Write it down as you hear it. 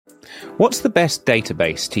What's the best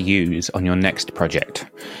database to use on your next project?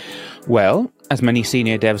 Well, as many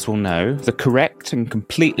senior devs will know, the correct and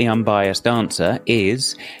completely unbiased answer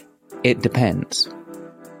is it depends.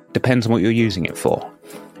 Depends on what you're using it for.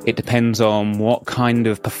 It depends on what kind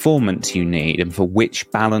of performance you need and for which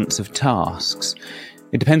balance of tasks.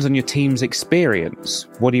 It depends on your team's experience.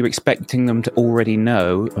 What are you expecting them to already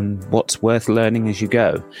know and what's worth learning as you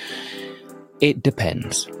go? It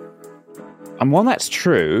depends. And while that's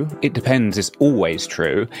true, it depends is always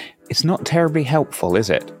true, it's not terribly helpful,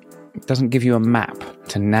 is it? It doesn't give you a map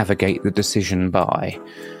to navigate the decision by.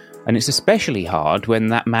 And it's especially hard when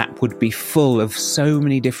that map would be full of so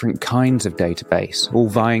many different kinds of database, all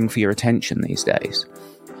vying for your attention these days.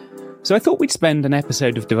 So I thought we'd spend an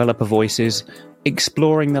episode of Developer Voices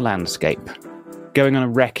exploring the landscape, going on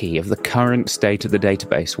a recce of the current state of the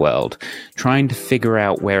database world, trying to figure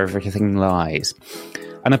out where everything lies.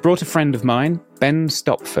 And I brought a friend of mine, Ben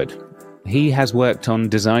Stopford. He has worked on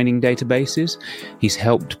designing databases. He's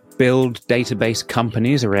helped build database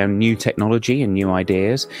companies around new technology and new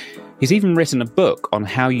ideas. He's even written a book on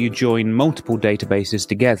how you join multiple databases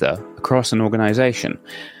together across an organization.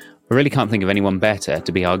 I really can't think of anyone better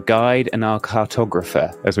to be our guide and our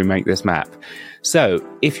cartographer as we make this map. So,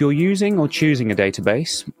 if you're using or choosing a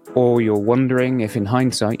database, or you're wondering if in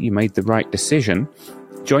hindsight you made the right decision,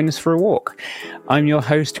 join us for a walk. I'm your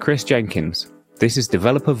host, Chris Jenkins. This is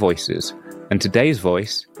Developer Voices, and today's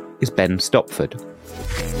voice is Ben Stopford.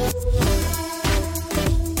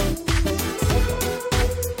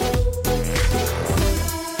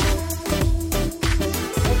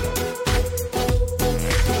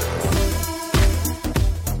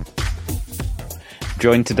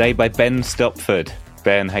 Joined today by Ben Stopford.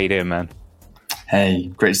 Ben, how you doing, man? Hey,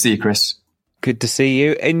 great to see you, Chris. Good to see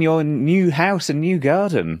you in your new house and new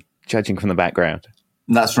garden, judging from the background.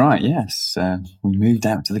 That's right, yes. We moved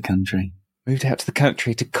out to the country. Moved out to the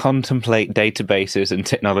country to contemplate databases and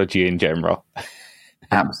technology in general.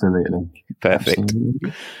 Absolutely. Perfect.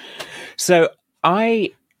 Absolutely. So I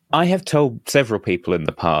have told several people in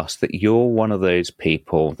the past that you're one of those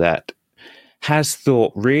people that has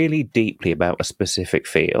thought really deeply about a specific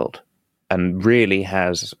field and really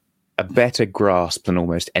has a better grasp than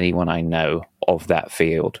almost anyone I know of that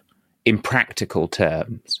field in practical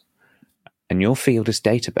terms. And your field is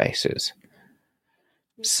databases.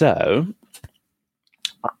 So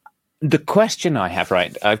the question I have,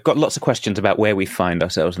 right, I've got lots of questions about where we find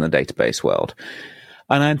ourselves in the database world.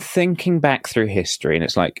 And I'm thinking back through history, and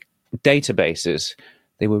it's like databases,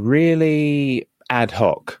 they were really ad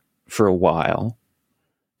hoc for a while.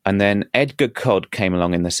 And then Edgar Codd came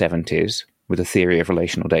along in the 70s with a theory of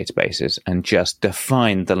relational databases and just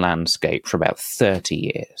defined the landscape for about 30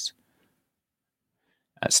 years.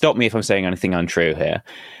 Stop me if I'm saying anything untrue here.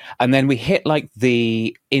 And then we hit like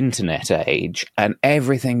the internet age and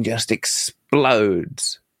everything just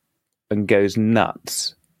explodes and goes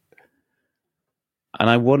nuts. And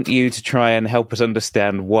I want you to try and help us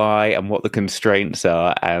understand why and what the constraints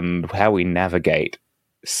are and how we navigate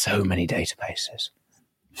so many databases.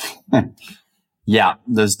 Yeah,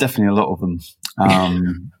 there's definitely a lot of them.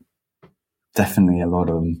 Definitely a lot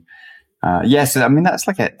of them. Yes, I mean that's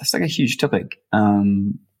like a huge topic. I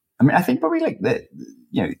mean, I think probably like the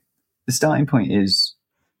starting point is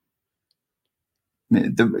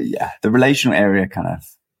the relational area kind of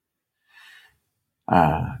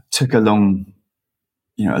took a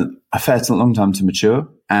fair long time to mature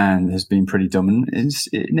and has been pretty dominant.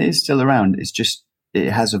 It is still around. It's just it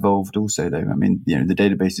has evolved also though. I mean, the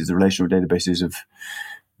databases, the relational databases of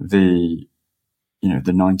the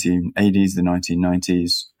 1980s, the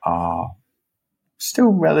 1990s are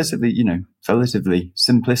still relatively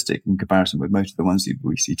simplistic in comparison with most of the ones that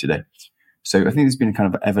we see today. So I think there's been a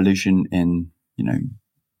kind of evolution in,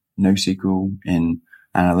 NoSQL, in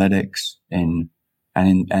analytics, in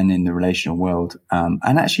the relational world. And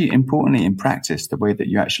actually importantly in practice, the way that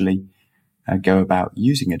you actually go about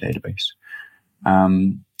using a database.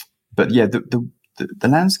 But yeah, the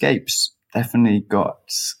landscape's definitely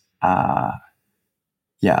got,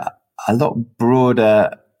 a lot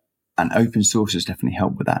broader, and open source has definitely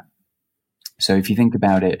helped with that. So if you think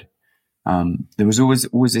about it, there was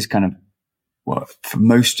always this kind of, for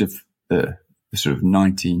most of the sort of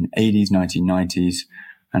 1980s, 1990s,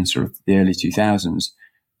 and sort of the early 2000s,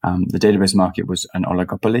 the database market was an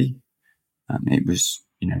oligopoly. It was,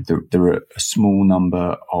 there were a small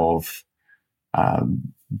number of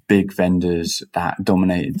big vendors that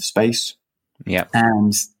dominated the space. Yeah.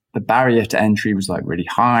 And the barrier to entry was like really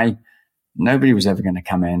high. Nobody was ever going to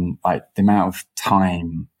come in. Like the amount of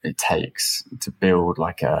time it takes to build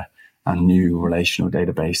like a a new relational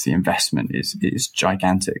database, the investment is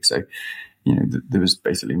gigantic. So, there was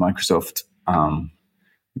basically Microsoft,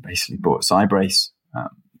 basically bought Sybase,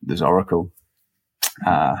 there's Oracle,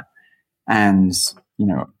 and,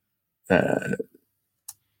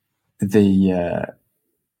 they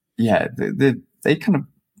kind of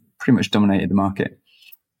pretty much dominated the market,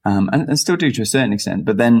 and still do to a certain extent.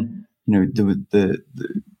 But then,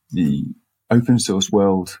 the open source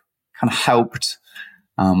world kind of helped,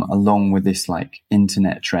 along with this like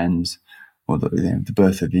internet trend, or the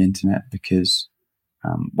birth of the internet, because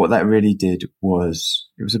what that really did was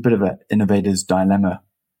it was a bit of an innovator's dilemma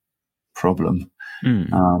problem.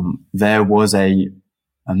 There was a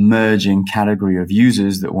emerging category of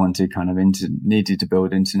users that wanted needed to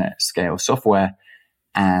build internet scale software,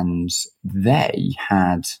 and they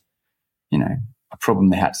had, a problem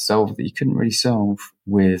they had to solve that you couldn't really solve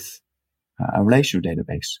with a relational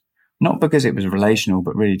database. Not because it was relational,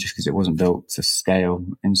 but really just because it wasn't built to scale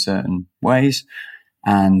in certain ways.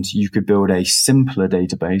 And you could build a simpler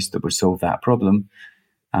database that would solve that problem.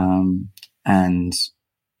 And,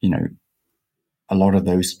 a lot of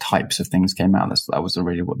those types of things came out. That was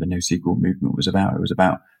really what the NoSQL movement was about. It was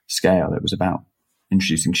about scale. It was about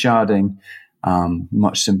introducing sharding,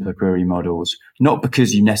 much simpler query models, not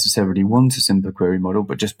because you necessarily want a simpler query model,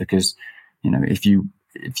 but just because, if you've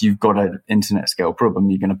got an internet scale problem,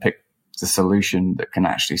 you're going to pick the solution that can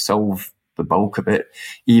actually solve the bulk of it,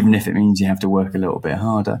 even if it means you have to work a little bit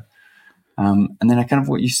harder. And then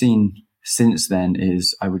what you've seen since then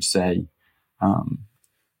is, I would say,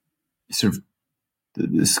 sort of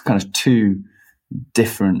this kind of two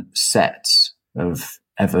different sets of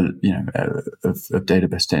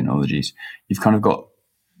database technologies. You've kind of got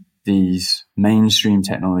these mainstream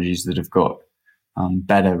technologies that have got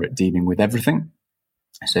better at dealing with everything.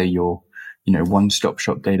 So your one-stop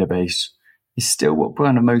shop database is still what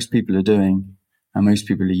kind of most people are doing and most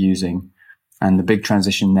people are using. And the big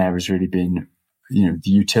transition there has really been, the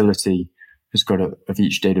utility of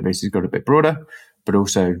each database has got a bit broader, but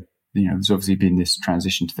also, there's obviously been this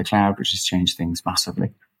transition to the cloud, which has changed things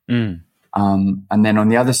massively. And then on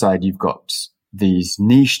the other side, you've got these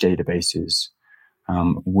niche databases,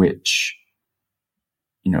 which,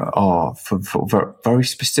 are for very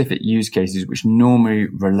specific use cases, which normally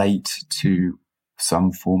relate to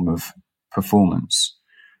some form of performance.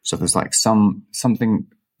 So there's like something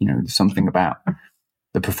about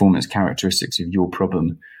the performance characteristics of your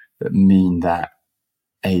problem that mean that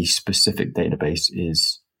a specific database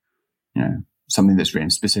is, something that's written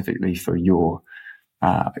specifically for your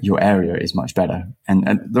area is much better.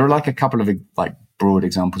 And there are like a couple of like broad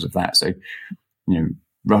examples of that. So,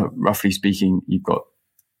 roughly speaking, you've got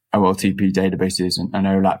OLTP databases and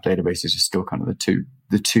OLAP databases are still kind of the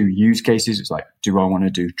two use cases. It's like, do I want to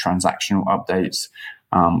do transactional updates,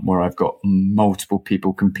 where I've got multiple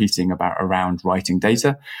people competing around writing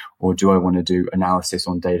data, or do I want to do analysis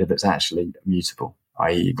on data that's actually mutable,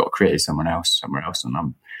 i.e. you've got created somewhere else, and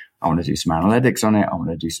I want to do some analytics on it. I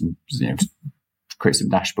want to do some, create some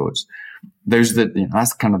dashboards. Those are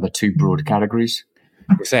that's kind of the two broad categories.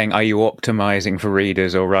 You're saying, are you optimizing for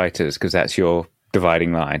readers or writers? Because that's your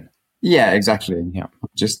dividing line. Yeah, exactly. Yeah.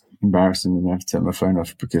 Just embarrassing when I have to turn my phone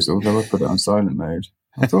off because although I put it on silent mode,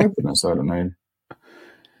 I thought I put it on silent mode.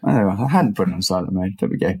 I hadn't put it on silent mode. There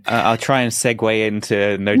we go. I'll try and segue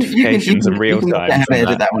into notifications in real time. You can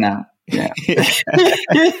edit that one out. Yeah.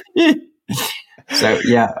 So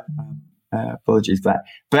yeah, apologies for that.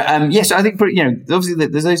 But yes, I think obviously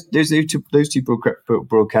there's those two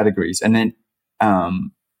broad categories, and then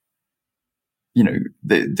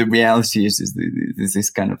the reality is there's this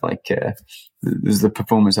kind of like there's the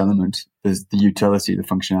performance element, there's the utility, the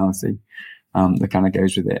functionality that kind of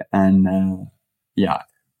goes with it, and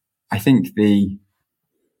I think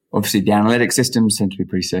obviously the analytic systems tend to be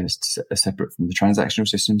pretty separate from the transactional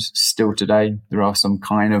systems. Still today, there are some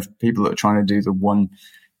kind of people that are trying to do the one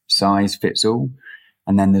size fits all.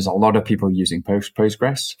 And then there's a lot of people using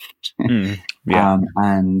Postgres. And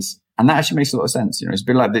that actually makes a lot of sense. It's a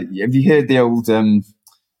bit like have you heard the old,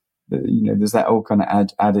 there's that old kind of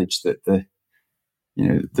adage that the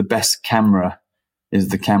best camera is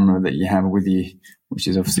the camera that you have with you, which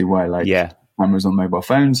is obviously why cameras on mobile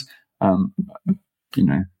phones,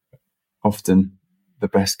 often the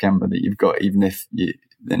best camera that you've got, even if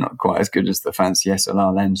they're not quite as good as the fancy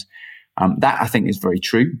SLR lens. That I think is very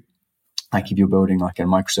true. Like if you're building like a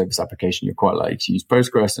microservice application, you're quite likely to use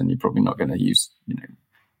Postgres, and you're probably not going to use,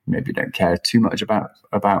 maybe you don't care too much about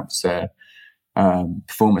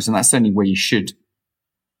performance, and that's certainly where you should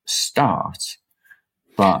start.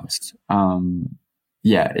 But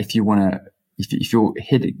if you want to, if you're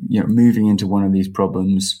hitting, moving into one of these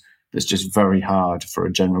problems that's just very hard for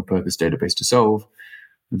a general purpose database to solve,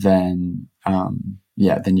 then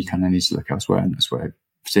then you kind of need to look elsewhere. And that's where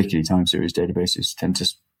particularly time series databases tend to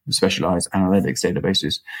specialize, analytics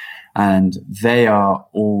databases. And they are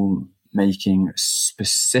all making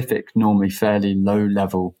specific, normally fairly low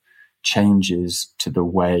level changes to the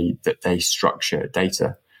way that they structure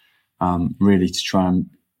data, really to try and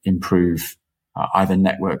improve either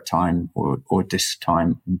network time or disk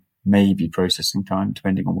time, maybe processing time,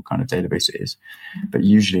 depending on what kind of database it is. But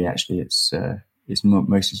usually, actually, it's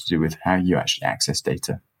mostly to do with how you actually access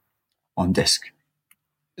data on disk.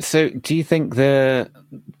 So do you think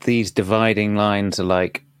these dividing lines are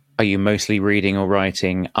like, are you mostly reading or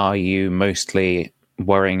writing? Are you mostly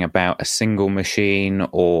worrying about a single machine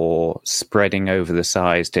or spreading over the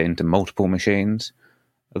size into multiple machines?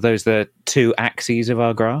 Are those the two axes of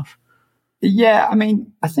our graph? Yeah, I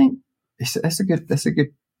mean, I think that's a good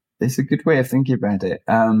way of thinking about it.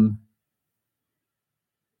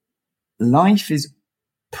 Life is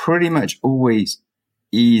pretty much always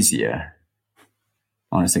easier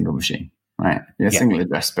on a single machine, right? Single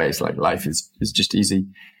address space, like life is just easy.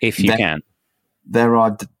 If you can. There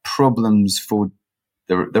are problems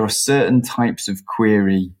there are certain types of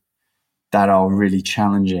query that are really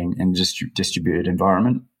challenging in distributed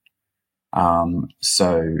environment.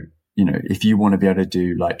 So, if you want to be able to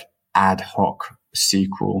do like ad hoc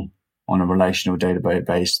SQL on a relational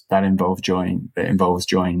database that involves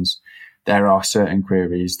joins, there are certain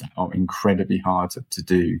queries that are incredibly hard to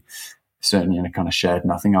do, certainly in a kind of shared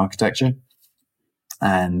nothing architecture.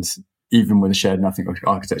 And even with a shared nothing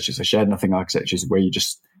architecture, so shared nothing architecture is where you're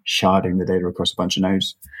just sharding the data across a bunch of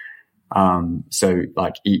nodes. So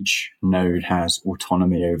like each node has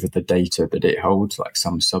autonomy over the data that it holds, like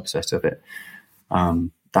some subset of it.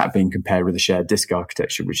 That being compared with a shared disk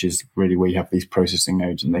architecture, which is really where you have these processing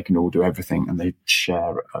nodes and they can all do everything and they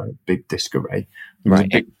share a big disk array.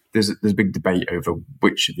 There's a big debate over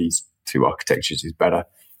which of these two architectures is better.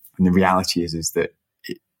 And the reality is that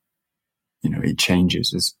it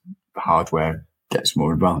changes as the hardware gets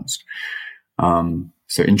more advanced.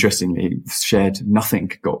 So interestingly, shared nothing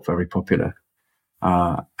got very popular,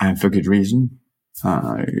 and for good reason.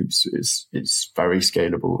 It's very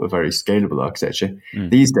scalable, a very scalable architecture.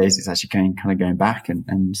 These days, it's actually kind of going back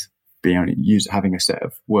and being able to having a set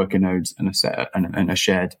of worker nodes and a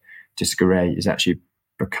shared disk array is actually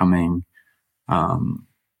becoming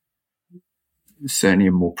certainly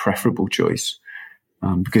a more preferable choice,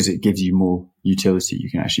 because it gives you more utility.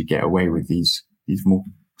 You can actually get away with these more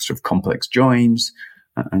sort of complex joins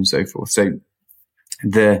and so forth. So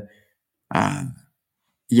the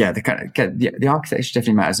architecture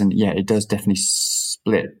definitely matters, and it does definitely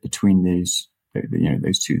split between those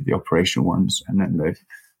two, the operational ones, and then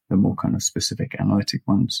the more kind of specific analytic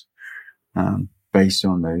ones, based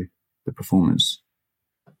on the performance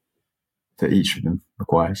that each of them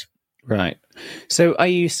requires. Right. So are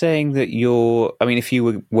you saying that if you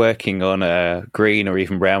were working on a green or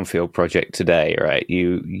even brownfield project today, right,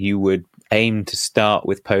 you would aim to start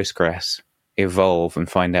with Postgres, evolve and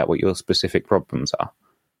find out what your specific problems are?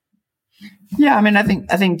 Yeah, I mean, I think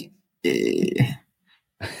if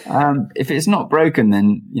it's not broken,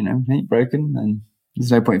 then, it ain't broken, and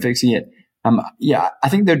there's no point fixing it. I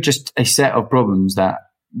think there are just a set of problems that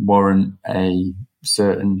warrant a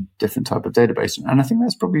certain different type of database. And I think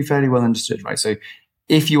that's probably fairly well understood, right? So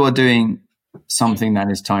if you are doing something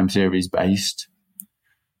that is time series based,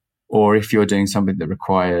 or if you're doing something that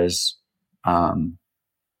requires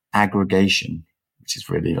aggregation, which is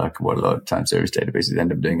really like what a lot of time series databases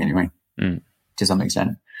end up doing anyway, to some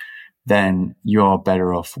extent, then you are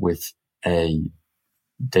better off with a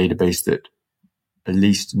database that at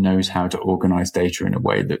least knows how to organize data in a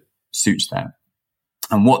way that suits that.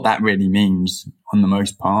 And what that really means, on the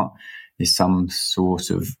most part, is some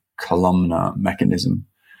sort of columnar mechanism.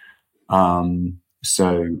 Columnar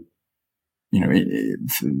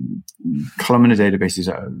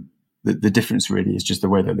databases are, the difference really is just the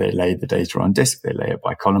way that they lay the data on disk. They lay it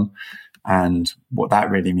by column. And what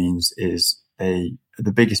that really means is the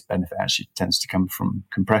biggest benefit actually tends to come from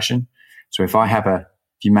compression. So if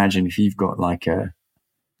you've got like a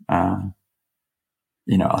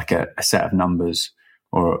set of numbers,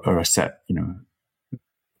 or a set,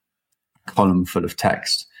 column full of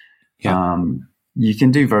text. You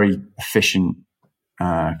can do very efficient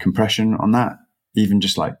compression on that, even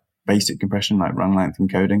just like basic compression, like run length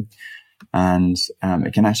encoding. And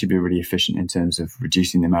it can actually be really efficient in terms of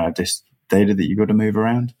reducing the amount of disk data that you've got to move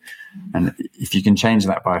around. And if you can change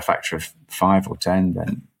that by a factor of 5 or 10,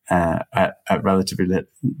 then at relatively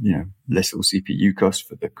little CPU cost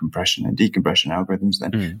for the compression and decompression algorithms,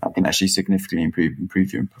 then that can actually significantly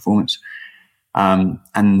improve your performance.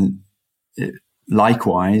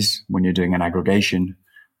 Likewise, when you're doing an aggregation,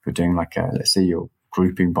 if you're doing let's say you're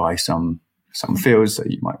grouping by some fields, so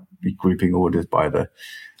you might be grouping orders by the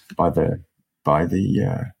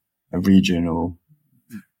region or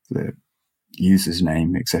the user's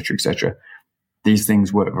name, etc. These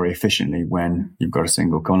things work very efficiently when you've got a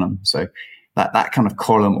single column. So that kind of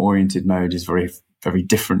column-oriented mode is very, very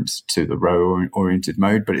different to the row-oriented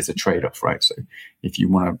mode, but it's a trade-off, right? So if you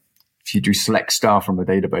do select star from a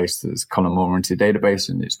database that's a column-oriented database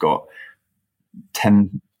and it's got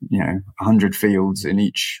 100 fields in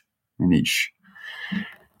each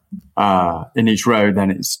row, then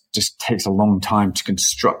it just takes a long time to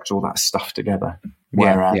construct all that stuff together.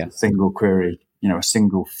 Whereas a single query, a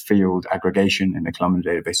single field aggregation in a columnar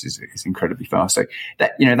database is incredibly fast. So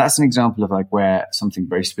that's an example of where something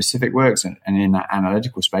very specific works. And in that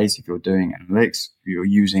analytical space, if you're doing analytics, you're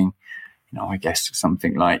using, I guess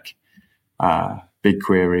something like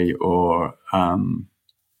BigQuery or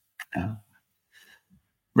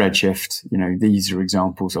Redshift. These are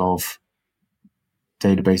examples of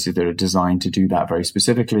databases that are designed to do that very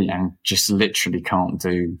specifically and just literally can't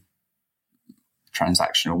do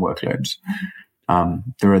transactional workloads.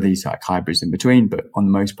 There are these hybrids in between, but on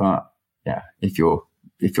the most part, if you're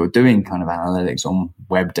doing kind of analytics on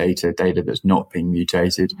web data that's not being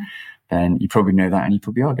mutated, then you probably know that, and you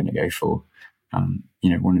probably are going to go for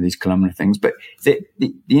one of these columnar things. But the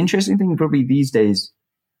interesting thing probably these days,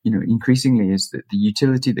 increasingly, is that the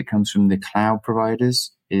utility that comes from the cloud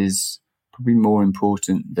providers is probably more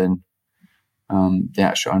important than the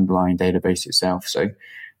actual underlying database itself. So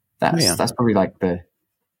that's probably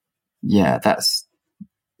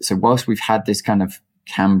so whilst we've had this kind of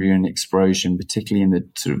Cambrian explosion, particularly in the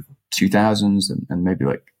sort of 2000s and maybe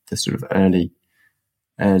the sort of early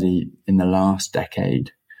in the last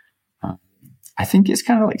decade, I think it's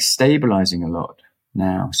kind of stabilizing a lot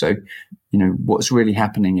now. So, what's really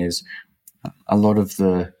happening is a lot of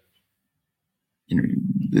there's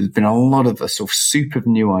been a lot of a sort of soup of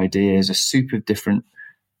new ideas, a soup of different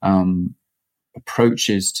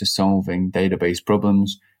approaches to solving database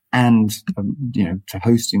problems and to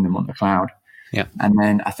hosting them on the cloud. Yeah. And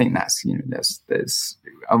then I think that's there's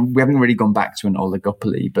we haven't really gone back to an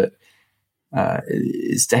oligopoly, but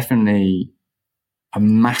it's definitely a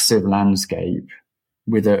massive landscape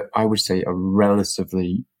with I would say a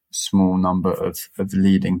relatively small number of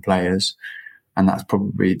leading players, and that's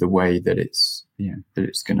probably the way that it's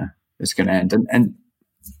gonna end. And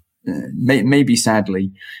maybe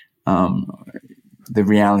sadly, the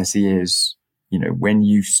reality is, when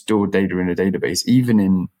you store data in a database, even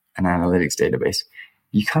in an analytics database,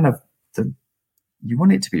 you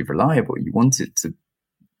want it to be reliable. You want it to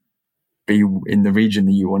be in the region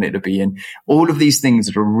that you want it to be in. All of these things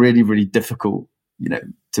that are really, really difficult,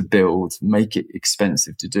 to build, make it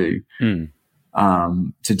expensive to do,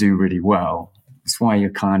 to do really well. That's why you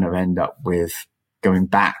kind of end up with going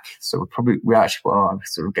back. So we actually are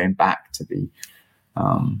sort of going back to the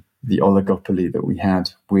oligopoly that we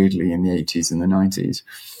had weirdly in the 80s and the 90s.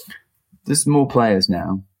 There's more players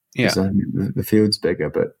now. Yeah. So the field's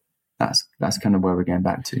bigger, but that's kind of where we're going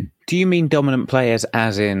back to. Do you mean dominant players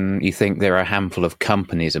as in you think there are a handful of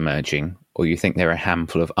companies emerging, or you think there are a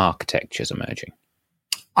handful of architectures emerging?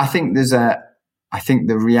 I think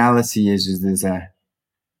the reality is there's a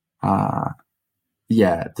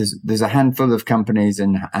handful of companies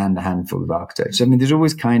and a handful of architectures. I mean, there's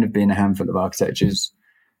always kind of been a handful of architectures.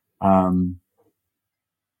 All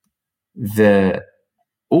that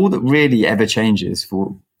really ever changes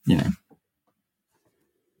from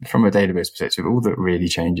a database perspective, all that really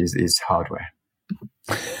changes is hardware.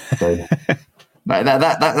 So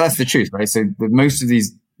that's the truth, right? So most of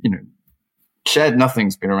these, shared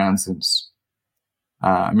nothing's been around since,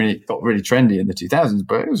 it got really trendy in the 2000s,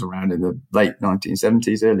 but it was around in the late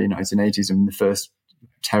 1970s, early 1980s. I mean, the first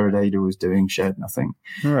Teradata was doing shared nothing.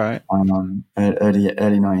 Right. Early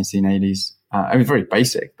 1980s. Very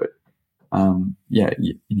basic, but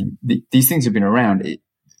these things have been around.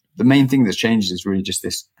 The main thing that's changed is really just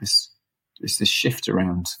this shift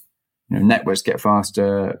around. Networks get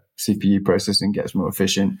faster, CPU processing gets more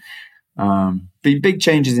efficient. Big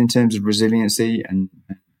changes in terms of resiliency and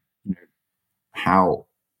how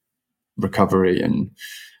recovery and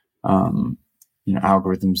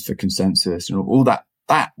algorithms for consensus and all of that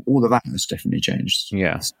has definitely changed.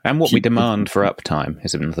 Yeah, and what we demand for uptime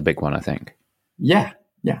is another big one, I think. Yeah.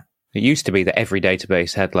 It used to be that every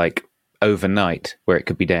database had overnight where it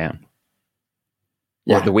could be down.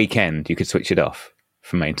 Or at the weekend you could switch it off.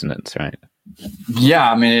 for maintenance, right?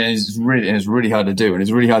 Yeah, I mean, it's really hard to do, and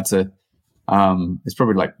it's really hard to. It's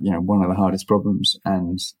probably like one of the hardest problems,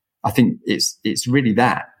 and I think it's really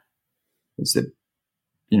that. It's that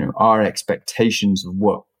our expectations of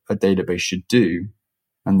what a database should do,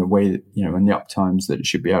 and the way that and the uptimes that it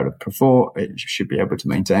should be able to perform, it should be able to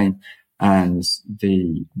maintain, and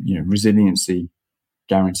the resiliency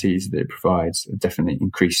guarantees that it provides have definitely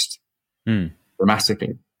increased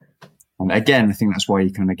dramatically. And again, I think that's why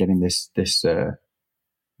you're kind of getting this a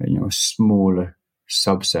smaller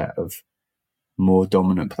subset of more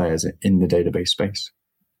dominant players in the database space.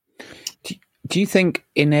 Do you think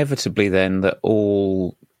inevitably then that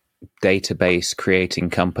all database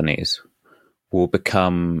creating companies will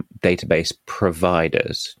become database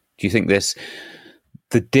providers? Do you think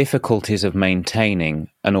the difficulties of maintaining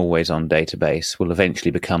an always-on database will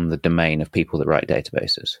eventually become the domain of people that write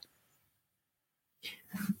databases?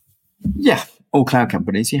 Yeah, all cloud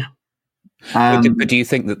companies, yeah. But do you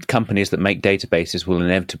think that companies that make databases will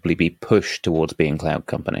inevitably be pushed towards being cloud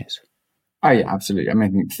companies? Oh yeah, absolutely. I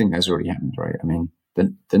mean, I think that's already happened, right? I mean,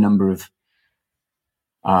 the number of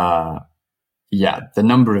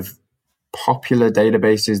popular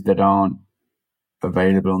databases that aren't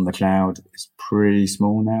available on the cloud is pretty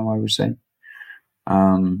small now, I would say.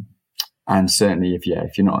 And certainly if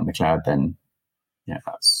you're not on the cloud, then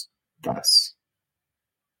that's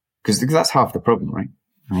because that's half the problem, right?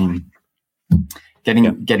 I mean,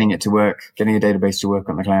 getting it to work, getting a database to work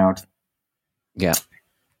on the cloud. Yeah.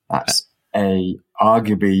 That's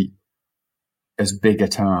arguably as big a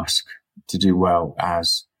task to do well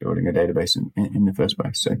as building a database in the first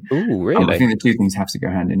place. So, really? I think the two things have to go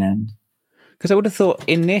hand in hand. Because I would have thought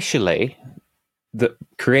initially that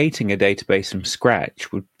creating a database from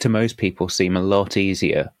scratch would, to most people, seem a lot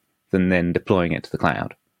easier than then deploying it to the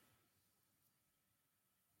cloud.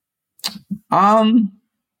 I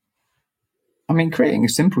mean, creating a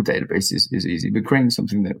simple database is easy, but creating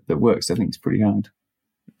something that works, I think, is pretty hard.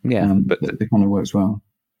 Yeah, but that kind of works well.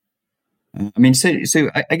 I mean, so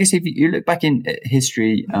I guess if you look back in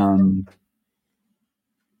history,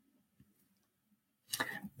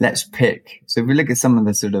 let's pick. So if we look at some of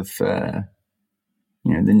the sort of, the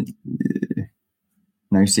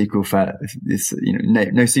NoSQL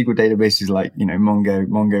NoSQL databases like Mongo.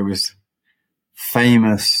 Mongo was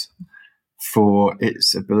famous for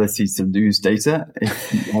its ability to lose data.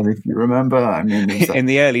 If you remember, I mean, in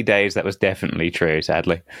the early days, that was definitely true.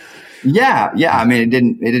 Sadly. Yeah. I mean, it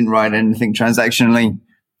didn't write anything transactionally.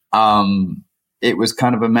 It was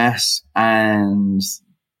kind of a mess, and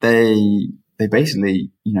they basically,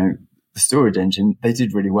 the storage engine, they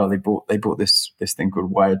did really well. They bought this thing called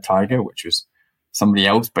Wired Tiger, which was somebody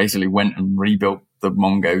else basically went and rebuilt the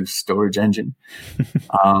Mongo storage engine.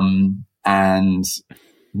 And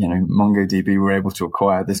MongoDB were able to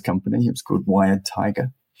acquire this company. It was called Wired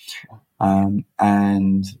Tiger,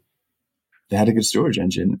 and they had a good storage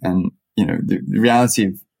engine. And the reality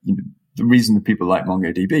of the reason that people like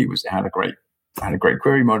MongoDB was it had a great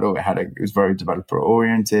query model. It was very developer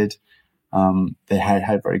oriented. They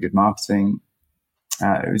had very good marketing.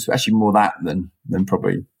 It was actually more that than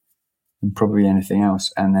probably anything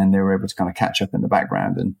else. And then they were able to kind of catch up in the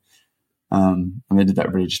background, and they did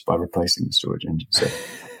that really just by replacing the storage engine. So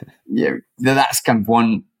that's kind of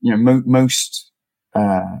one. Most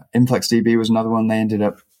InfluxDB was another one.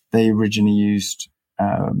 They originally used.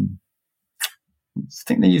 I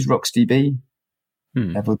think they used RocksDB,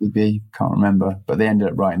 LevelDB, can't remember, but they ended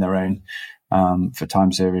up writing their own for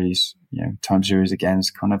time series. Time series again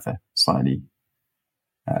is kind of a slightly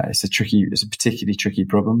it's a particularly tricky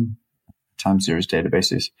problem. Time series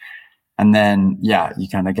databases, and then you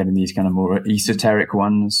kind of get in these kind of more esoteric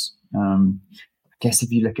ones. I guess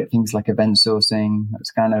if you look at things like event sourcing,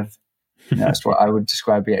 that's kind of that's what I would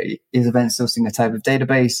describe it. Is event sourcing a type of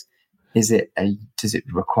database? Does it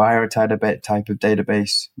require a type of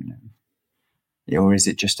database? Or is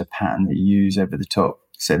it just a pattern that you use over the top?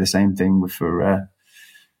 So the same thing for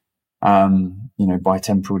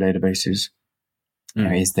bitemporal databases.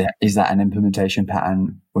 Is that an implementation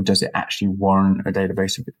pattern, or does it actually warrant a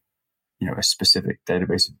database of a specific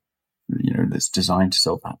database that's designed to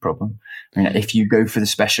solve that problem? I mean, if you go for the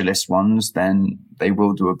specialist ones, then they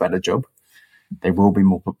will do a better job. They will be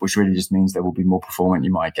more, which really just means they will be more performant.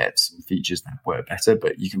 You might get some features that work better,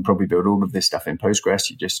 but you can probably build all of this stuff in Postgres.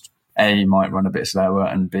 You just, A, might run a bit slower,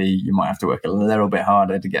 and B, you might have to work a little bit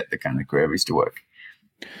harder to get the kind of queries to work.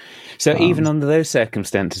 So even under those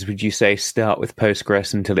circumstances, would you say start with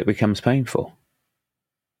Postgres until it becomes painful?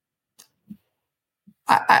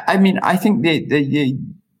 I mean, I think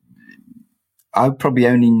I would probably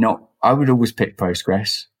I would always pick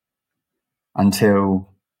Postgres. until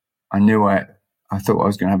I knew I thought I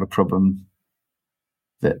was going to have a problem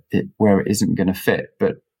where it isn't going to fit.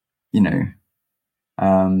 But,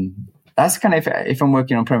 that's kind of if I'm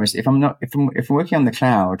working on premise. If I'm working on the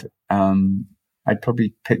cloud, I'd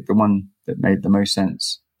probably pick the one that made the most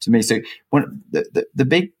sense to me. So one of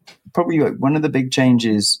the big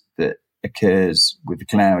changes that occurs with the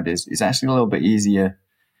cloud is actually a little bit easier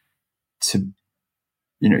to,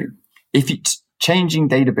 if it's changing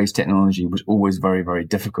database technology was always very, very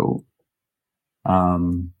difficult.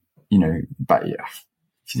 But yeah,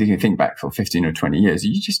 if you think back for 15 or 20 years,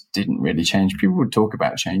 you just didn't really change. People would talk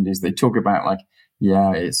about changes. They talk about like,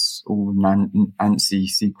 yeah, it's all ANSI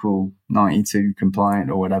SQL 92 compliant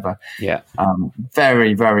or whatever. Yeah.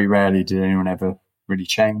 Very, very rarely did anyone ever really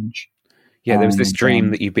change. Yeah, there was this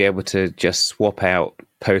dream that you'd be able to just swap out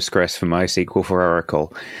Postgres for MySQL for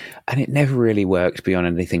Oracle, and it never really worked beyond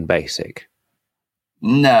anything basic.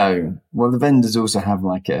 No. Well, the vendors also have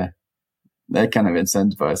they're kind of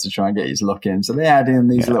incentivized to try and get you to lock in. So they add in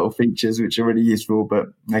these little features which are really useful, but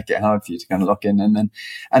make it hard for you to kind of lock in.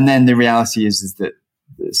 And then the reality is that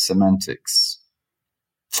the semantics,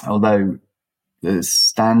 although the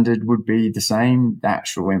standard would be the same, the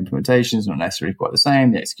actual implementation is not necessarily quite the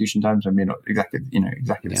same. The execution times are not exactly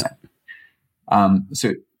the same.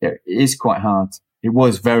 So it is quite hard. It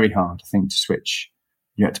was very hard, I think, to switch.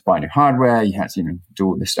 You had to buy new hardware. You had to, do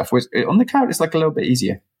all this stuff. On the cloud, it's like a little bit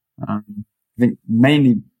easier. I think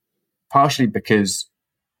partially because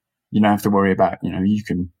you don't have to worry about, you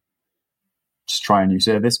can just try a new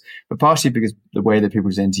service, but partially because the way that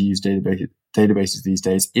people tend to use databases these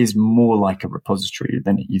days is more like a repository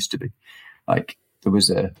than it used to be. Like there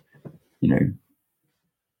was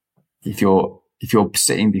if you're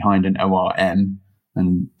sitting behind an ORM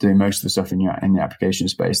and doing most of the stuff in the application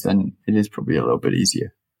space, then it is probably a little bit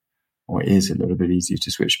easier. Or it is a little bit easier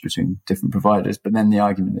to switch between different providers. But then the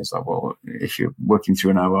argument is like, well, if you're working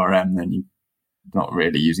through an ORM, then you're not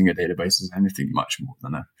really using a database as anything much more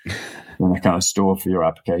than a kind of store for your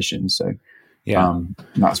application. So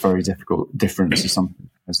that's very different to something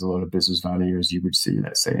that has a lot of business value, as you would see,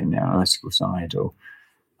 let's say, in the analytical side, or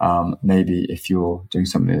maybe if you're doing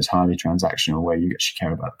something that's highly transactional where you actually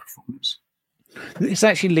care about the performance. This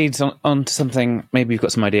actually leads on to something, maybe you've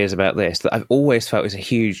got some ideas about this, that I've always felt is a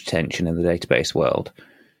huge tension in the database world,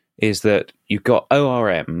 is that you've got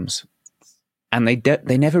ORMs and they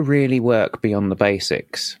never really work beyond the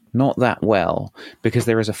basics, not that well, because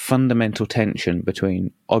there is a fundamental tension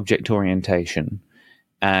between object orientation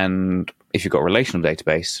and, if you've got a relational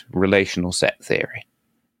database, relational set theory.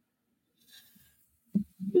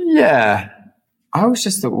 Yeah. I always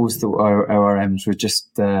thought ORMs were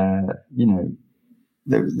just, they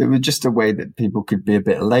were just a way that people could be a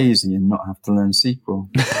bit lazy and not have to learn SQL.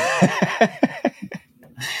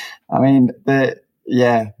 I mean,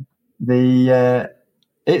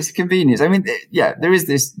 it's convenience. I mean, there is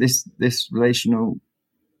this relational,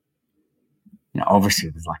 obviously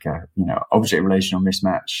there's like a, object relational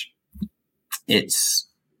mismatch. It's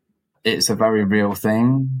a very real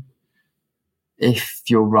thing. If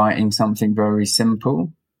you're writing something very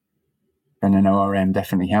simple, then an ORM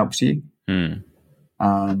definitely helps you.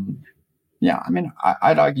 I mean,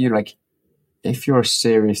 I'd argue like if you're a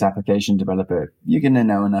serious application developer, you're going to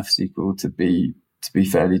know enough SQL to be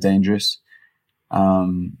fairly dangerous.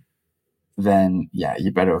 Then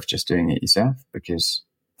you're better off just doing it yourself, because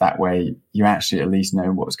that way you actually at least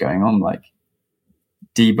know what's going on. Like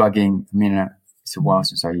debugging. I mean, it's a while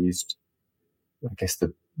since I used, I guess,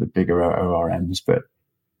 the bigger ORMs, but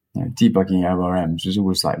debugging ORMs was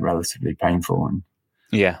always like relatively painful.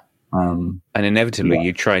 And inevitably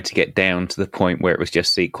you tried to get down to the point where it was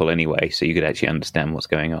just SQL anyway, so you could actually understand what's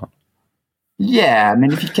going on. Yeah, I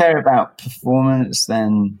mean, if you care about performance,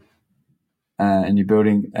 then and you're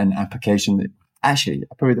building an application that actually,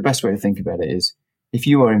 probably the best way to think about it is if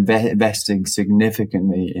you are investing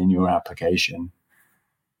significantly in your application,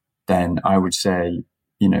 then I would say,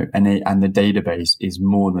 and the database is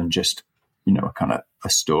more than just, a kind of a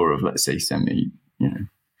store of, let's say,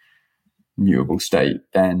 mutable state,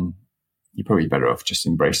 then you're probably better off just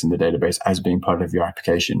embracing the database as being part of your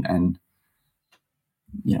application. And,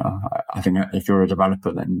 I think if you're a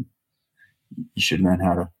developer, then you should learn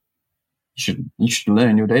you should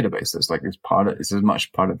learn your database. That's like, it's as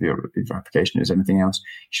much part of your application as anything else.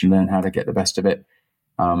 You should learn how to get the best of it.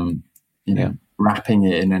 Wrapping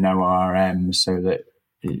it in an ORM so that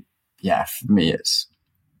for me, it's,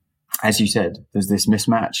 as you said, there's this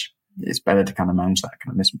mismatch. It's better to kind of manage that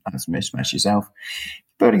kind of mismatch yourself.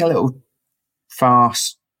 Building a little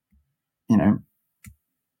fast,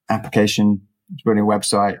 application, building a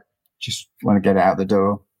website, just want to get it out the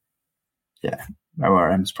door. yeah,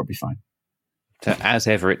 ORM is probably fine. So as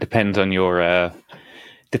ever, it depends on your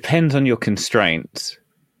constraints.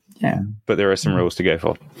 Yeah, but there are some rules to go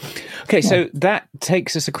for. Okay, so that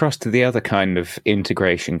takes us across to the other kind of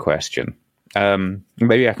integration question.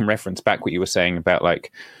 Maybe I can reference back what you were saying about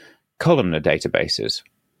like columnar databases.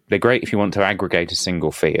 They're great if you want to aggregate a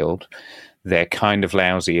single field. They're kind of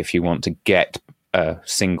lousy if you want to get a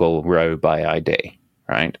single row by ID,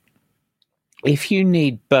 right? If you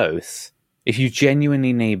need both, if you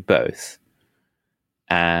genuinely need both,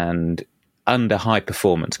 and under high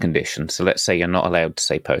performance conditions, so let's say you're not allowed to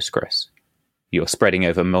say Postgres, you're spreading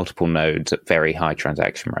over multiple nodes at very high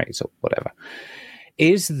transaction rates or whatever,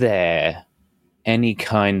 is there any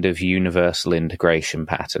kind of universal integration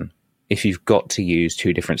pattern if you've got to use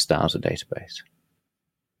two different styles of database?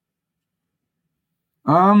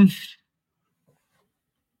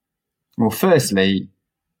 Well, firstly,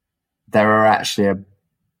 there are actually a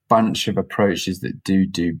bunch of approaches that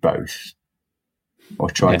do both, or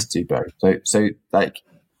try to do both. So like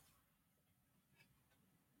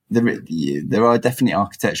there are definitely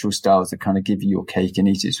architectural styles that kind of give you your cake and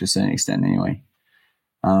eat it to a certain extent, anyway.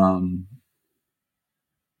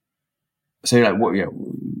 So like what? Yeah.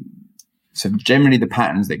 So generally, the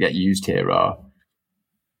patterns that get used here are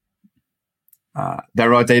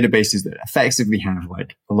there are databases that effectively have,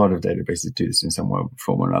 like, a lot of databases do this in some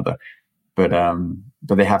form or another, but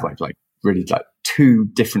they have like really like two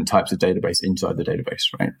different types of database inside the database,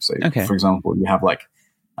 right? So for example, you have like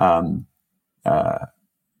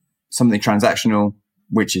something transactional,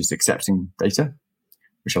 which is accepting data,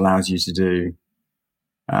 which allows you to do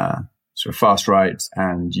sort of fast writes,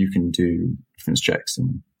 and you can do reference checks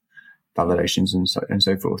and validations and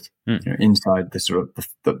so forth. You know, inside the sort of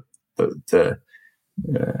the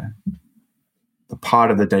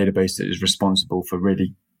part of the database that is responsible for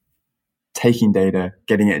really taking data,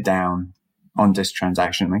 getting it down on disk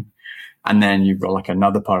transactionally, and then you've got like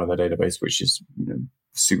another part of the database which is, you know,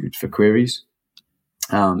 suited for queries.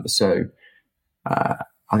 So I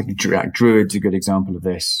think Druid's a good example of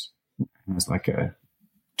this. There's like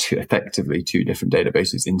effectively two different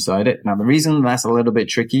databases inside it. Now, the reason that's a little bit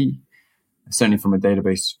tricky, certainly from a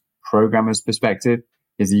database programmer's perspective,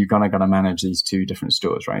 is that you've kind of got to manage these two different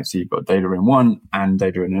stores, right? So you've got data in one and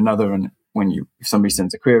data in another. And if somebody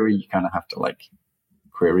sends a query, you kind of have to like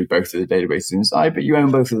query both of the databases inside, but you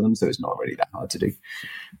own both of them, so it's not really that hard to do.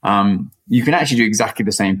 You can actually do exactly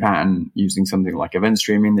the same pattern using something like event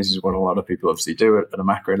streaming. This is what a lot of people obviously do at a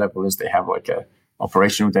macro level, is they have like a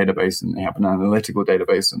operational database and they have an analytical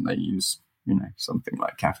database, and they use, you know, something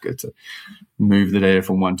like Kafka to move the data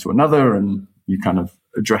from one to another, and you kind of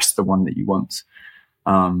address the one that you want.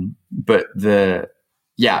 But the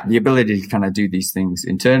ability to kind of do these things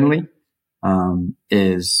internally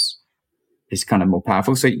is kind of more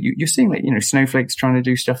powerful. So you're seeing, like, you know, Snowflake's trying to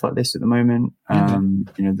do stuff like this at the moment. You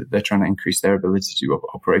know, that they're trying to increase their ability to do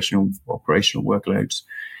operational workloads.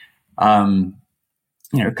 You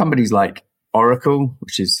know, companies like Oracle,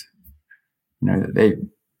 which is, you know,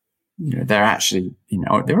 they're actually, you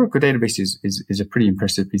know, the Oracle database is a pretty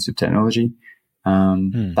impressive piece of technology.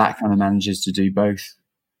 That kind of manages to do both,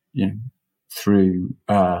 you know, through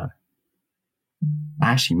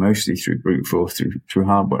actually mostly through brute force, through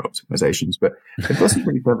hardware optimizations, but they've got some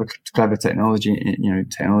pretty clever technology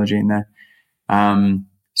in there.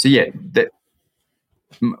 So yeah,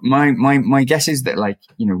 my guess is that, like,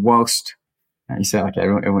 you know, whilst you say like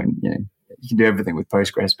everyone, you know, you can do everything with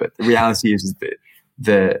Postgres, but the reality is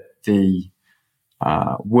that the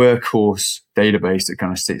workhorse database that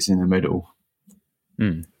kind of sits in the middle,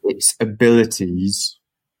 its abilities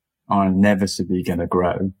are inevitably going to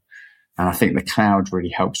grow. And I think the cloud really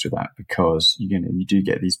helps with that, because you do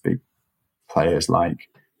get these big players like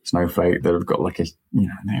Snowflake that have got like I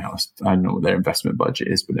don't know what their investment budget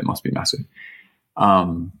is, but it must be massive.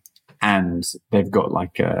 And they've got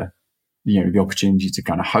like the opportunity to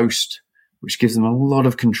kind of host, which gives them a lot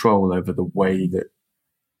of control over the way that,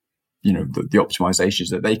 you know, the optimizations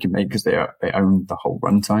that they can make, because they own the whole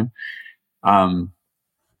runtime.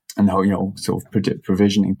 And the whole, you know, sort of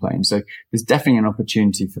provisioning plane. So there's definitely an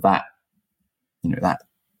opportunity for that, you know, that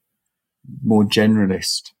more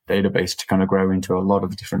generalist database to kind of grow into a lot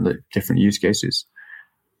of different use cases.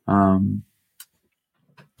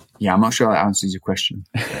 Yeah, I'm not sure that answers your question.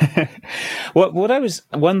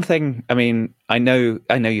 One thing, I mean, I know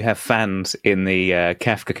you have fans in the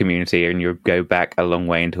Kafka community, and you go back a long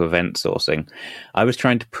way into event sourcing. I was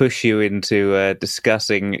trying to push you into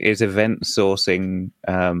discussing, is event sourcing,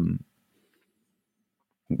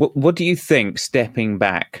 what do you think, stepping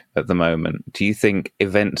back at the moment? Do you think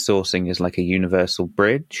event sourcing is like a universal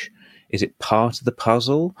bridge? Is it part of the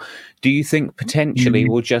puzzle? Do you think potentially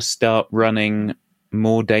we'll just start running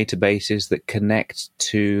more databases that connect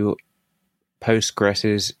to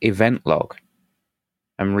Postgres's event log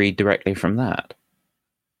and read directly from that?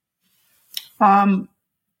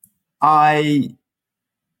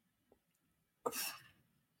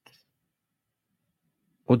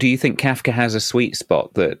 Or do you think Kafka has a sweet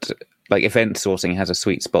spot that, like event sourcing has a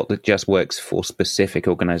sweet spot that just works for specific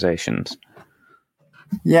organizations?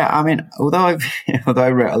 Yeah, I mean, although I've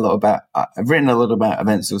written a lot about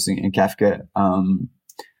event sourcing in Kafka,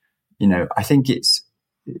 I think it's,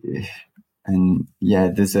 and yeah,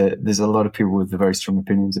 there's a lot of people with very strong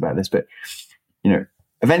opinions about this, but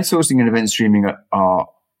event sourcing and event streaming are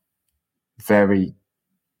very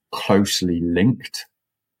closely linked,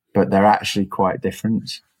 but they're actually quite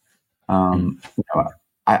different.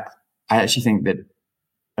 I actually think that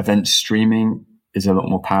event streaming is a lot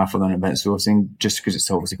more powerful than event sourcing, just because it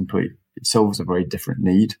solves a very different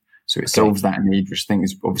need. So it solves that need, which I think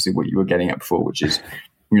is obviously what you were getting at before, which is,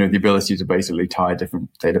 the ability to basically tie different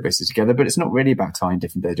databases together. But it's not really about tying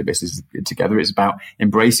different databases together. It's about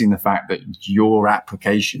embracing the fact that your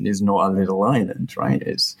application is not a little island, right?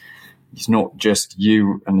 It's not just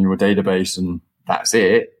you and your database and that's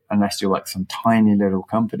it, unless you're like some tiny little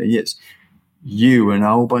company. It's you and a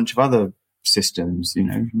whole bunch of other systems.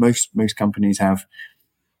 Most companies have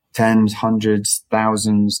tens, hundreds,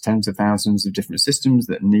 thousands, tens of thousands of different systems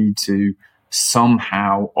that need to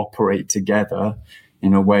somehow operate together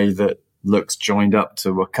in a way that looks joined up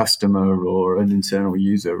to a customer or an internal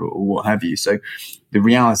user or what have you. So the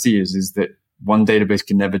reality is that one database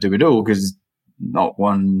can never do it all, because it's not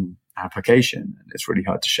one application. It's really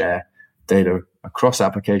hard to share data across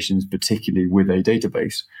applications, particularly with a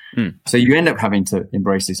database. So you end up having to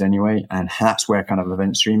embrace this anyway. And that's where kind of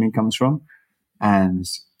event streaming comes from. And,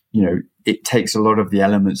 it takes a lot of the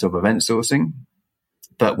elements of event sourcing.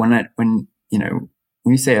 But when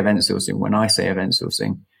you say event sourcing, when I say event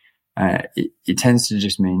sourcing, it tends to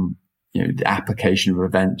just mean, the application of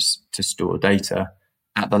events to store data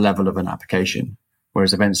at the level of an application.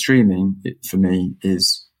 Whereas event streaming, for me,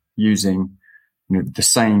 is using, the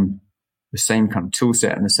same kind of tool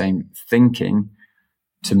set and the same thinking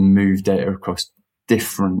to move data across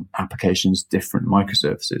different applications, different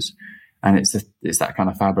microservices. And it's that kind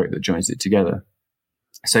of fabric that joins it together.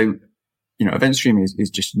 So, event streaming is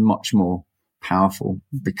just much more powerful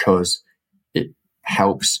because it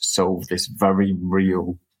helps solve this very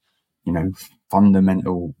real,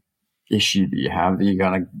 fundamental issue that you have, that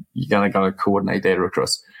you're gonna coordinate data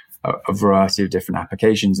across a variety of different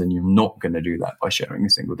applications, and you're not going to do that by sharing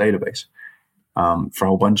a single database for a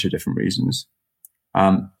whole bunch of different reasons.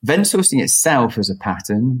 Event sourcing itself as a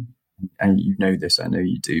pattern, and this, I know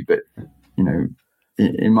you do, but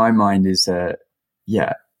in my mind is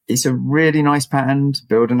it's a really nice pattern to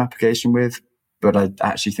build an application with, but I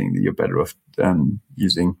actually think that you're better off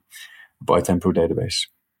using a bitemporal database.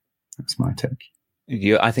 That's my take.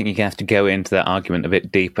 I think you're going to have to go into that argument a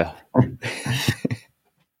bit deeper.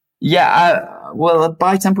 Well,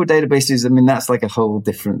 bitemporal databases, that's like a whole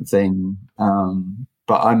different thing.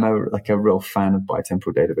 But I'm a real fan of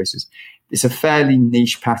bitemporal databases. It's a fairly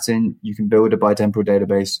niche pattern. You can build a bitemporal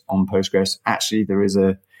database on Postgres. Actually, there was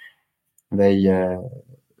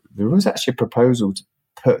actually a proposal to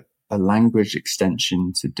put a language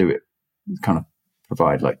extension to do it, kind of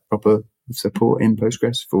provide like proper support in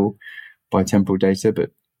Postgres for bitemporal data.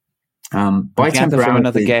 But I gather from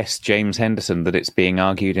another guest, James Henderson, that it's being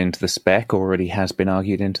argued into the spec, already has been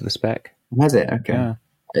argued into the spec. Has it? Okay. Yeah.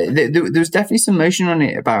 There was definitely some motion on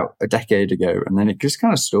it about a decade ago, and then it just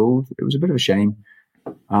kind of stalled. It was a bit of a shame.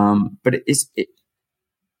 But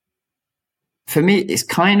for me, it's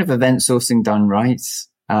kind of event sourcing done right.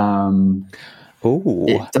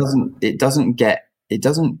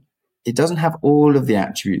 It doesn't have all of the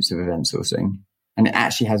attributes of event sourcing, and it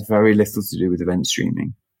actually has very little to do with event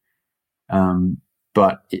streaming.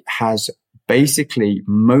 But it has basically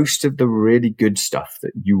most of the really good stuff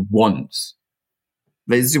that you want.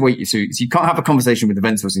 This is what so you can't have a conversation with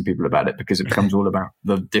event sourcing people about it, because it becomes all about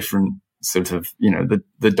the different sort of,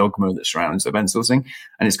 the dogma that surrounds event sourcing.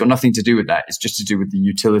 And it's got nothing to do with that. It's just to do with the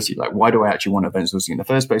utility. Like, why do I actually want event sourcing in the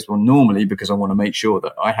first place? Well, normally because I want to make sure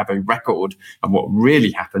that I have a record of what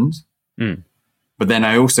really happened. But then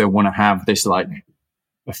I also want to have this like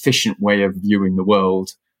efficient way of viewing the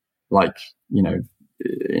world. Like,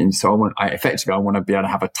 and so I want to be able to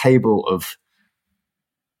have a table of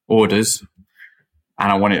orders,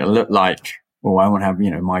 and I want it to look like, I want to have,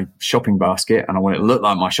 my shopping basket, and I want it to look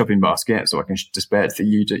like my shopping basket so I can display it for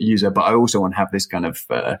you to user. But I also want to have this kind of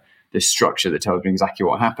this structure that tells me exactly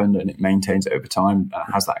what happened, and it maintains it over time.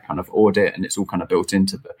 Has that kind of audit, and it's all kind of built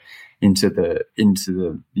into the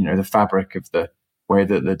the fabric of the way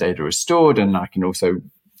that the data is stored. And I can also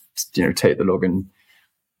take the log and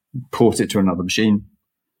port it to another machine.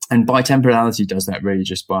 And bitemporality does that really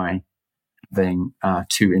just by having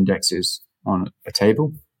two indexes on a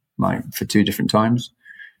table, like for two different times.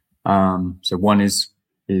 So one is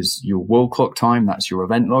your wall clock time, that's your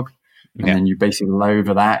event log. And then you basically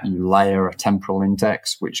over that, you layer a temporal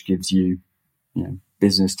index, which gives you,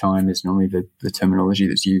 business time is normally the terminology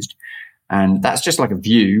that's used. And that's just like a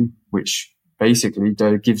view, which basically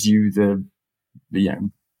gives you that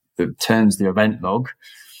turns the event log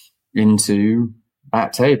into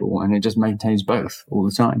that table, and it just maintains both all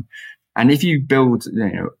the time. And if you build,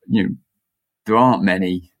 there aren't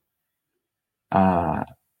many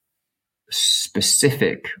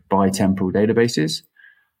specific bitemporal databases,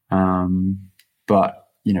 but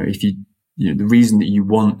if the reason that you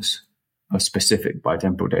want a specific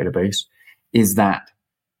bitemporal database is that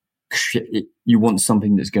you want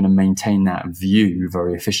something that's going to maintain that view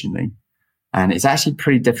very efficiently. And it's actually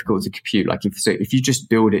pretty difficult to compute. Like if you just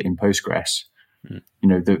build it in Postgres,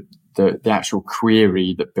 the actual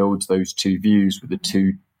query that builds those two views with the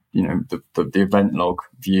two, the event log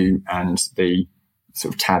view and the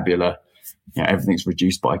sort of tabular, everything's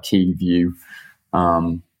reduced by key view.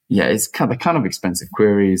 It's kind of expensive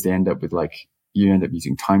queries. They end up with you end up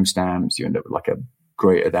using timestamps. You end up with like a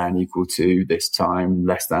greater than equal to this time,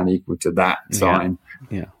 less than equal to that time,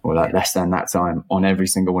 or like less than that time on every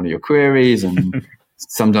single one of your queries. And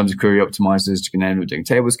sometimes the query optimizers can end up doing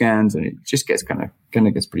table scans, and it just gets kind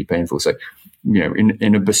of gets pretty painful. So,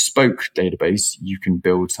 in a bespoke database, you can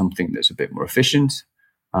build something that's a bit more efficient,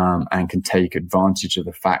 and can take advantage of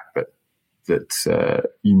the fact that that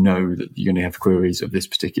you're going to have queries of this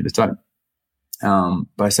particular type. But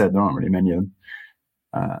I said there aren't really many of them.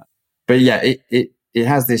 But yeah, it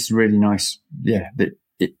has this really nice, that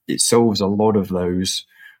it solves a lot of those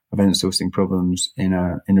event sourcing problems in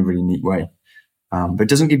a really neat way. But it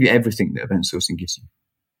doesn't give you everything that event sourcing gives you.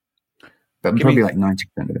 But probably like 90%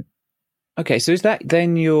 of it. Okay, so is that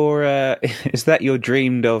then your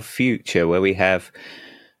dreamed of future, where we have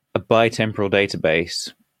a bitemporal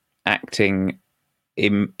database acting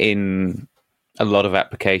in a lot of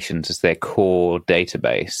applications as their core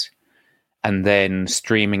database, and then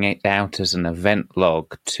streaming it out as an event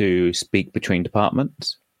log to speak between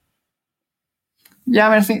departments? Yeah,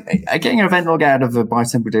 I mean, I think getting an event log out of a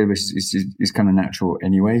bitemporal database is kind of natural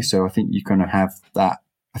anyway. So I think you kind of have that.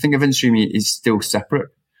 I think event streaming is still separate.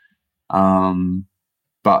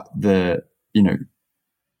 But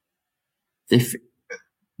if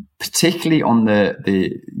particularly on the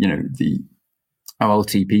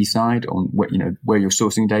OLTP side, on where you're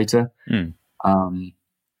sourcing data,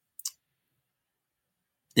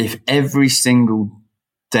 if every single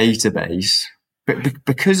database,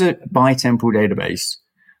 because a bitemporal database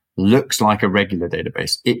looks like a regular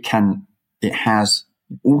database, it has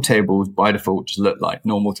all tables by default just look like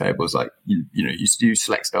normal tables. Like you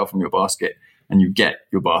select stuff from your basket and you get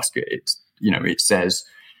your basket. It says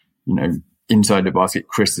inside the basket,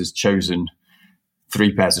 Chris has chosen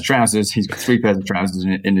 3 pairs of trousers. He's got 3 pairs of trousers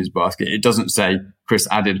in his basket. It doesn't say Chris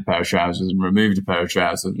added a pair of trousers and removed a pair of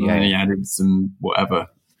trousers, and then he added some whatever,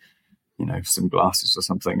 some glasses or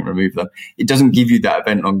something and removed them. It doesn't give you that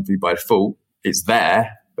event log view by default. It's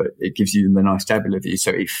there, but it gives you the nice tabular view.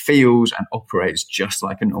 So it feels and operates just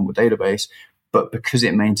like a normal database, but because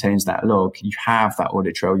it maintains that log, you have that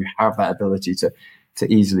audit trail. You have that ability to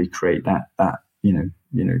easily create an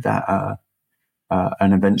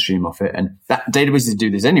event stream off it. And that databases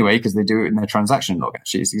do this anyway, because they do it in their transaction log.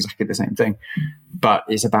 Actually, it's exactly the same thing, but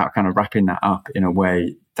it's about kind of wrapping that up in a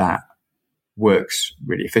way that works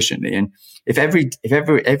really efficiently. And if every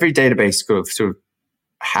database sort of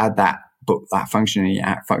had that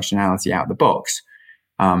functionality out of the box,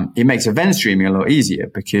 it makes event streaming a lot easier,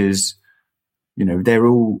 because they're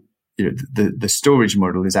all the storage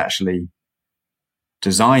model is actually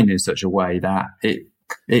designed in such a way that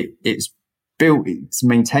it's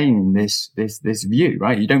maintaining this view,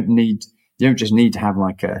 right? You don't just need to have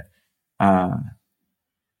like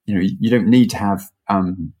you don't need to have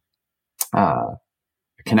a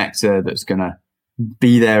connector that's going to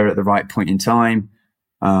be there at the right point in time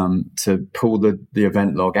to pull the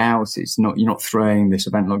event log out. You're not throwing this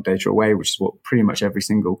event log data away, which is what pretty much every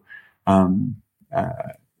single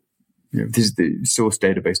this the source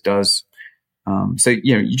database does. So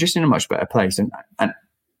you're just in a much better place, and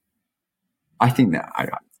I think that's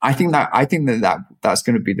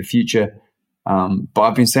going to be the future. But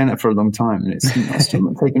I've been saying that for a long time, and it's still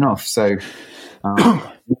not taken off. So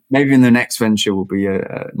maybe in the next venture will be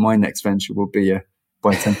my next venture will be a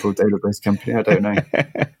bitemporal database company. I don't know.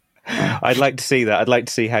 I'd like to see that. I'd like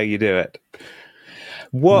to see how you do it.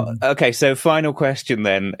 Okay, so final question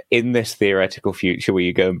then. In this theoretical future where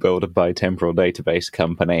you go and build a bitemporal database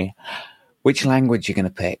company, which language are you going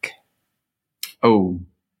to pick? Oh.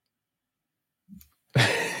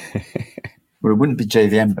 Well, it wouldn't be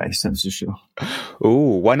JVM based, that's for sure.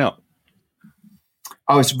 Oh, why not?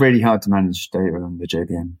 Oh, it's really hard to manage data on the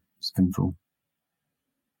JVM. It's painful.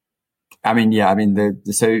 I mean, yeah,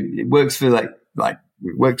 so it works for it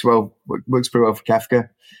works pretty well for Kafka.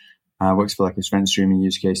 Works for like event streaming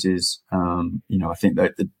use cases. I think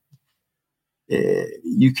that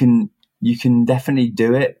you can definitely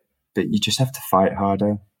do it, but you just have to fight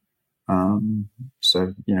harder.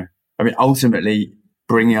 Ultimately,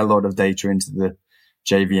 bringing a lot of data into the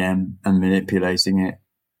JVM and manipulating it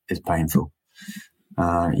is painful.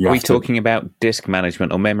 Are we talking about disk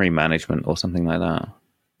management or memory management or something like that?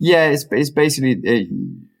 Yeah, it's basically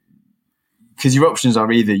because your options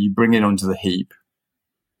are either you bring it onto the heap,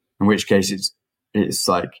 in which case it's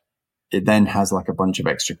like it then has like a bunch of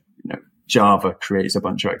extra. Java creates a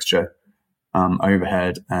bunch of extra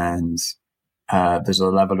overhead, and there's a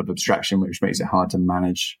level of abstraction which makes it hard to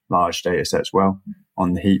manage large data sets well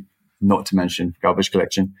on the heap, not to mention garbage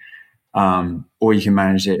collection. Or you can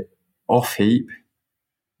manage it off heap,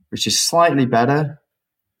 which is slightly better,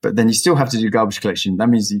 but then you still have to do garbage collection. That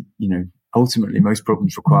means, ultimately most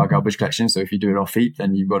problems require garbage collection. So if you do it off heap,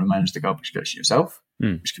 then you've got to manage the garbage collection yourself,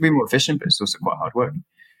 which can be more efficient, but it's also quite hard work.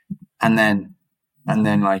 And then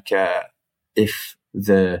if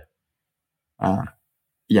the,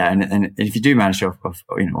 and if you do manage off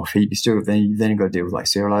heap, you still then you've got to deal with like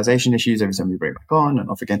serialization issues every time you bring it back on and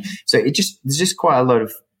off again. So there's just quite a lot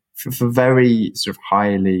of for very sort of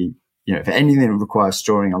highly, for anything that requires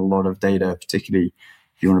storing a lot of data, particularly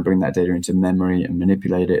if you want to bring that data into memory and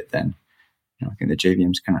manipulate it, then I think the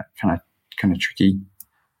JVM's kind of tricky.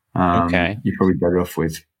 Okay, you're probably better off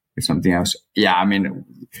with something else. Yeah, I mean,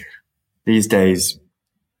 these days,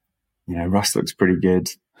 Rust looks pretty good,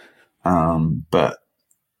 but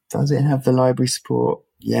does it have the library support?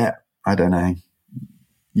 Yeah, I don't know.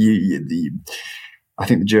 I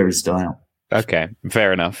think the jury's still out. Okay,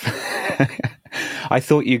 fair enough. I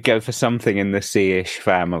thought you'd go for something in the C-ish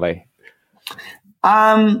family.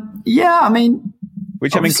 Yeah, I mean,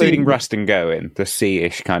 which I'm including Rust and Go in the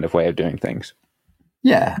C-ish kind of way of doing things.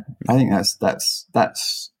 Yeah, I think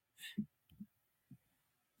that's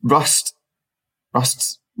Rust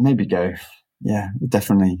maybe Go. Yeah,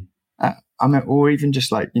 definitely. Or even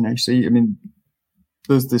just like, C. I mean,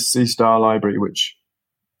 there's this C* library which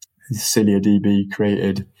CiliaDB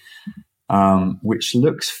created, which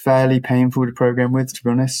looks fairly painful to program with, to be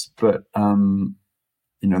honest. But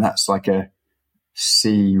that's like a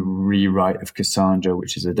C rewrite of Cassandra,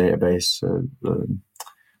 which is a database, an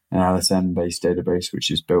LSM-based database, which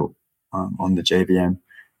is built on the JVM.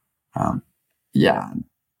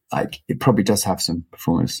 It probably does have some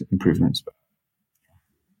performance improvements, but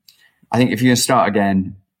I think if you're going to start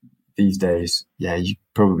again these days, you're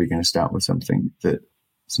probably going to start with something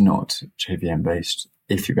that's not JVM based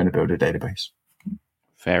if you're going to build a database.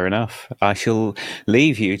 Fair enough. I shall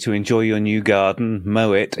leave you to enjoy your new garden,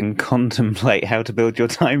 mow it, and contemplate how to build your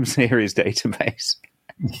time series database.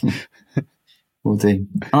 Will do.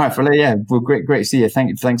 All right, fella. Yeah, well, great to see you.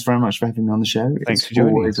 Thanks very much for having me on the show. Thanks for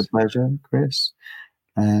joining us. It's always a pleasure, Chris.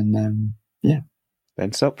 And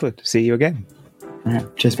Ben Stopford. See you again. All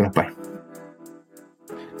right. Cheers, fella. Bye.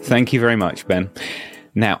 Thank you very much, Ben.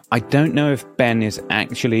 Now, I don't know if Ben is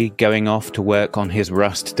actually going off to work on his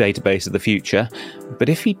Rust database of the future, but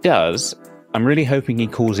if he does, I'm really hoping he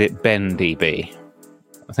calls it BenDB.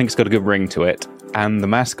 I think it's got a good ring to it, and the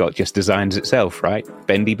mascot just designs itself, right?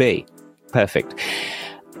 BenDB. Perfect.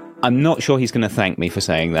 I'm not sure he's going to thank me for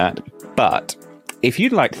saying that, but if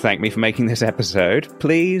you'd like to thank me for making this episode,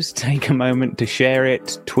 please take a moment to share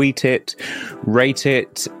it, tweet it, rate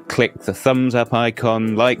it, click the thumbs up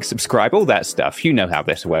icon, like, subscribe, all that stuff. You know how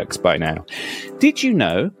this works by now. Did you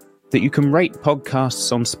know that you can rate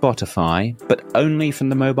podcasts on Spotify, but only from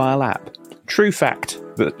the mobile app? True fact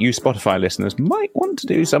that you Spotify listeners might want to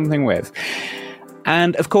do something with.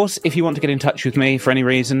 And, of course, if you want to get in touch with me for any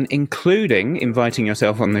reason, including inviting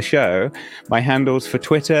yourself on the show, my handles for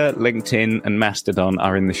Twitter, LinkedIn, and Mastodon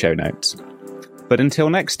are in the show notes. But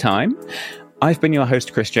until next time, I've been your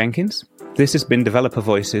host, Chris Jenkins. This has been Developer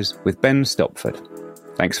Voices with Ben Stopford.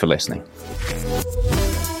 Thanks for listening.